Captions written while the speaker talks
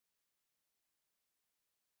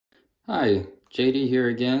Hi, JD here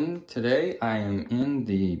again. Today I am in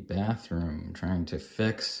the bathroom trying to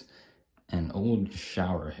fix an old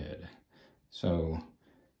shower head. So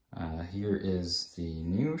here is the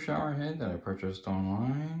new shower head that I purchased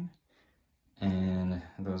online, and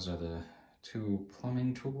those are the two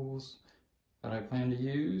plumbing tools that I plan to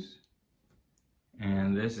use.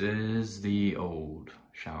 And this is the old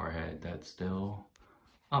shower head that's still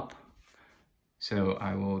up. So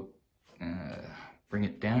I will bring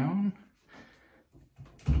it down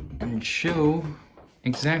and show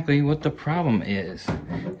exactly what the problem is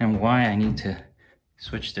and why I need to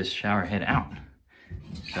switch this shower head out.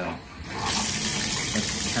 So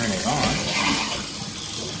let's turn it on.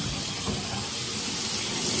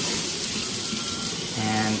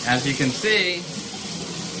 And as you can see,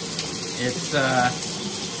 it's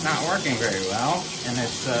not working very well, and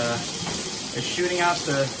it's shooting out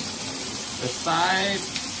the side,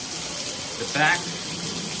 the back.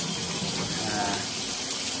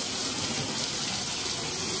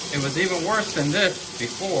 It was even worse than this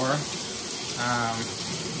before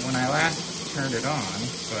when I last turned it on,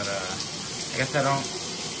 but I guess I don't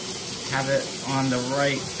have it on the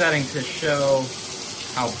right setting to show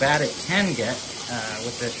how bad it can get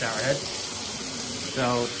with this shower head.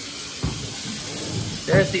 So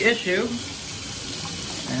there's the issue.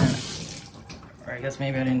 Or I guess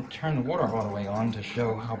maybe I didn't turn the water all the way on to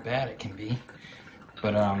show how bad it can be.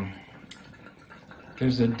 But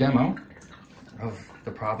here's a demo of the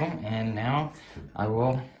problem, and now I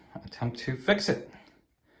will attempt to fix it.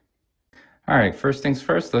 All right, first things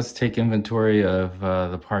first, let's take inventory of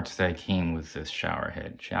the parts that came with this shower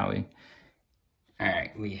head, shall we? All right,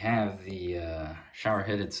 we have the shower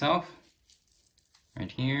head itself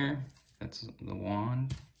right here. That's the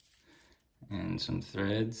wand and some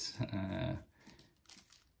threads.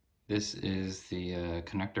 This is the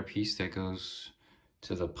connector piece that goes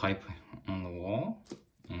to the pipe on the wall.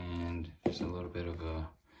 And there's a little bit of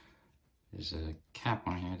there's a cap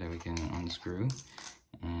on here that we can unscrew.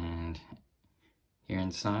 And here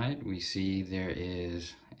inside we see there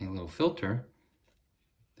is a little filter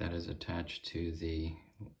that is attached to the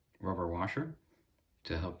rubber washer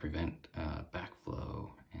to help prevent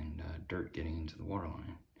backflow and dirt getting into the water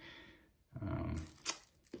line.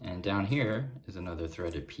 And down here is another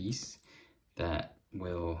threaded piece that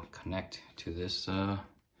will connect to this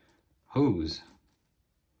hose.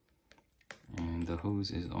 And the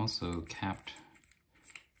hose is also capped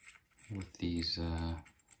with these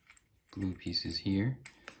blue pieces here.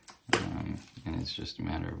 And it's just a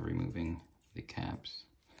matter of removing the caps,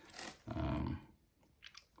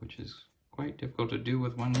 which is quite difficult to do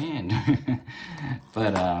with one hand.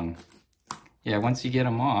 But yeah, once you get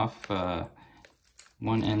them off,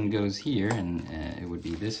 one end goes here, and it would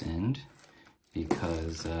be this end,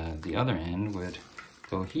 because the other end would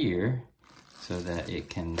go here, so that it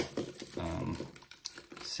can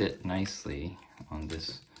sit nicely on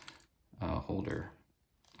this holder,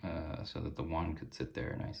 so that the wand could sit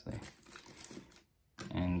there nicely.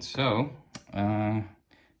 And so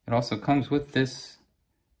it also comes with this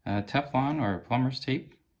Teflon or plumber's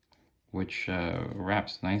tape, which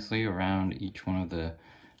wraps nicely around each one of the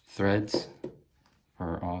threads,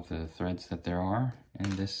 for all the threads that there are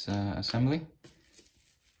in this assembly.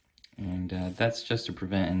 And that's just to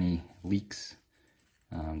prevent any leaks,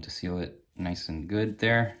 to seal it nice and good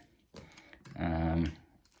there. And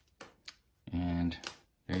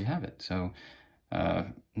there you have it. So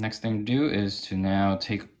next thing to do is to now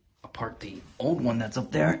take apart the old one that's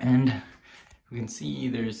up there, and we can see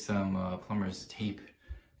there's some plumber's tape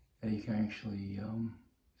that you can actually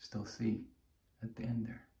still see at the end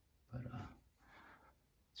there. But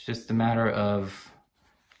it's just a matter of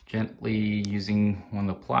gently using one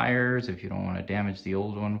of the pliers if you don't want to damage the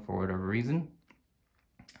old one for whatever reason.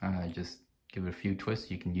 Just give it a few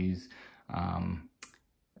twists. You can use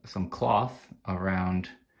some cloth around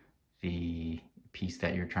the piece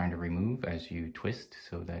that you're trying to remove as you twist,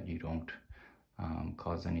 so that you don't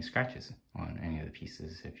cause any scratches on any of the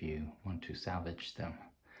pieces if you want to salvage them.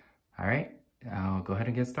 All right, I'll go ahead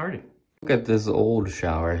and get started. Look at this old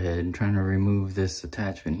shower head, trying to remove this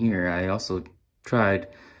attachment here. I also tried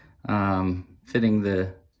fitting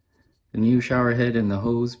the new shower head in the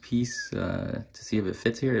hose piece to see if it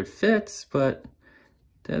fits here. It fits, but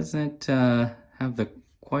doesn't have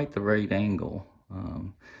quite the right angle.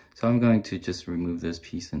 So I'm going to just remove this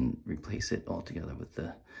piece and replace it altogether with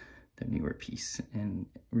the newer piece. And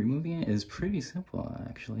removing it is pretty simple,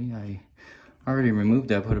 actually. I already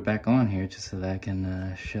removed it. I put it back on here just so that I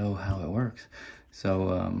can show how it works.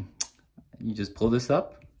 So you just pull this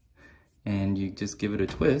up, and you just give it a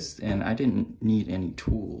twist. And I didn't need any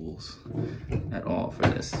tools at all for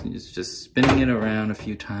this. It's just spinning it around a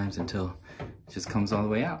few times until it just comes all the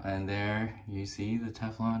way out. And there you see the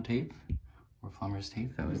Teflon tape, or plumber's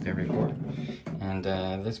tape that was there before. And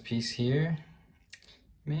this piece here,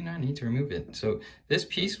 you may not need to remove it. So this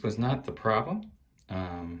piece was not the problem.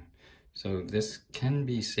 So this can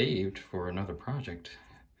be saved for another project.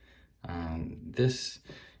 This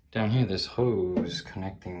down here, this hose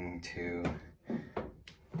connecting to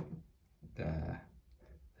the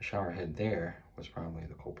shower head there was probably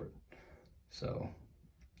the culprit. So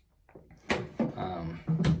I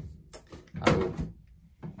will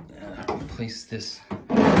replace this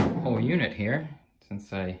whole unit here.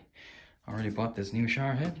 Since I already bought this new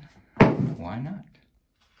shower head, why not?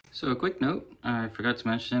 So a quick note, I forgot to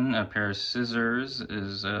mention a pair of scissors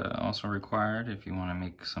is also required if you want to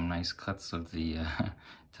make some nice cuts of the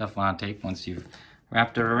Teflon tape once you've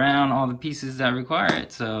wrapped it around all the pieces that require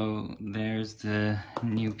it. So there's the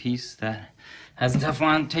new piece that has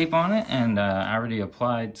Teflon tape on it, and I already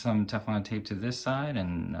applied some Teflon tape to this side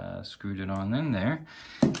and screwed it on in there.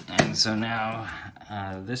 And so now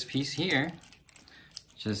this piece here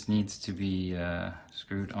just needs to be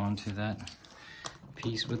screwed onto that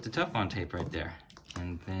piece with the Teflon tape right there.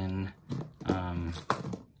 And then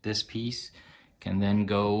this piece can then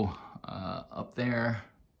go up there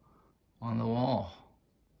on the wall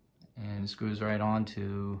and screws right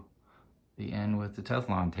onto the end with the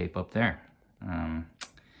Teflon tape up there. And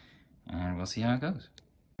we'll see how it goes.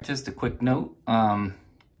 Just a quick note,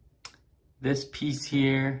 this piece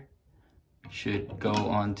here should go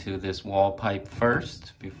onto this wall pipe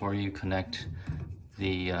first before you connect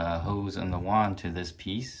the hose and the wand to this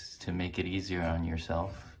piece, to make it easier on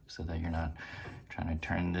yourself so that you're not trying to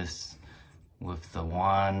turn this with the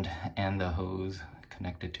wand and the hose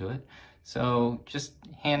connected to it. So just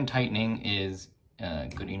hand tightening is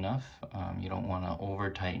good enough. You don't want to over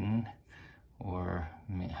tighten or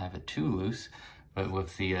have it too loose, but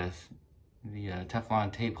with the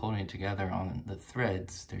Teflon tape holding it together on the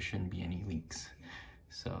threads, there shouldn't be any leaks.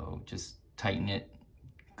 So just tighten it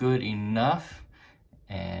good enough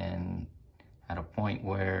and at a point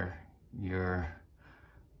where you're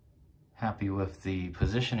happy with the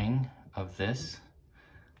positioning of this,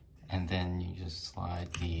 and then you just slide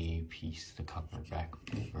the piece, the cover, back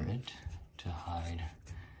over it to hide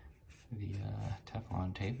the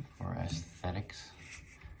Teflon tape for aesthetics.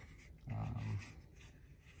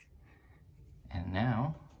 And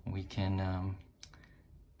now we can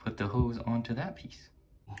put the hose onto that piece.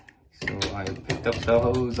 So I picked up the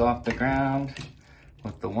hose off the ground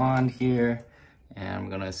with the wand here, and I'm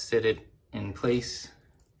gonna sit it in place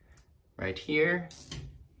right here,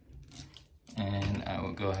 and I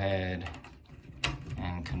will go ahead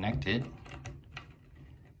and connect it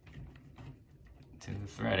to the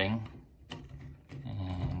threading,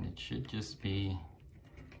 and it should just be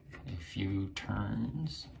a few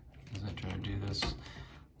turns as I try to do this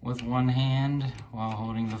with one hand while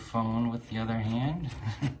holding the phone with the other hand.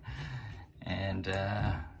 And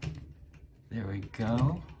there we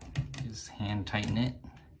go. Just hand tighten it.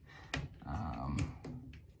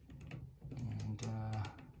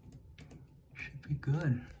 Should be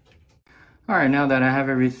good. All right, now that I have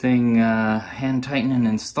everything hand tightened and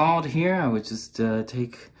installed here, I would just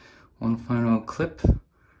take one final clip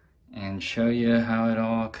and show you how it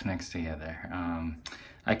all connects together.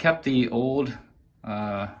 I kept the old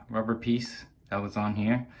rubber piece that was on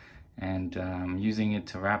here, and using it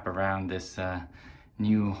to wrap around this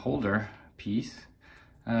new holder piece,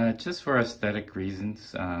 just for aesthetic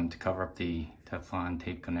reasons, to cover up the Teflon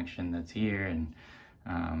tape connection that's here. And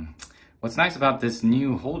what's nice about this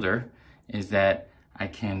new holder is that I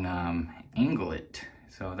can angle it.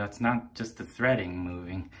 So that's not just the threading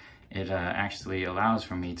moving, it actually allows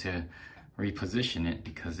for me to reposition it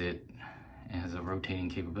because it has a rotating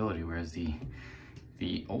capability, whereas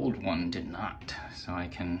the old one did not. So I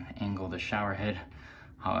can angle the shower head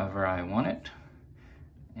however I want it,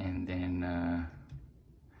 and then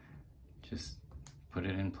just put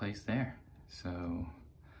it in place there. So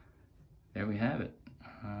there we have it.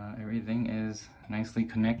 Everything is nicely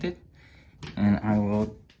connected, and I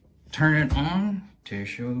will turn it on to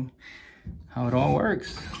show how it all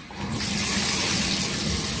works.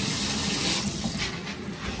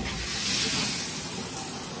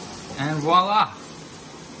 And voila!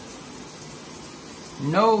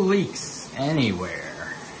 No leaks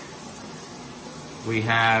anywhere. We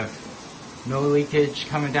have no leakage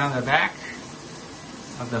coming down the back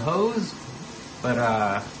of the hose, but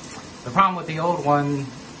the problem with the old one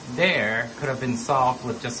there could have been solved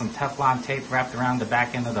with just some Teflon tape wrapped around the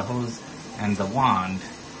back end of the hose and the wand.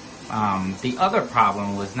 The other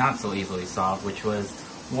problem was not so easily solved, which was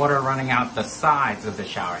water running out the sides of the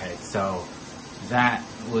shower head. So that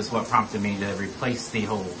was what prompted me to replace the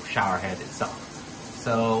whole shower head itself.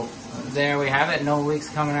 So there we have it, no leaks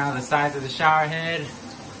coming out of the sides of the shower head,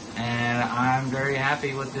 and I'm very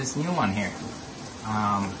happy with this new one here.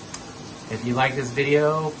 If you like this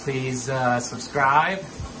video, please subscribe,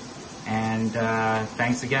 and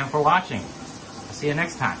thanks again for watching. I'll see you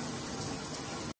next time.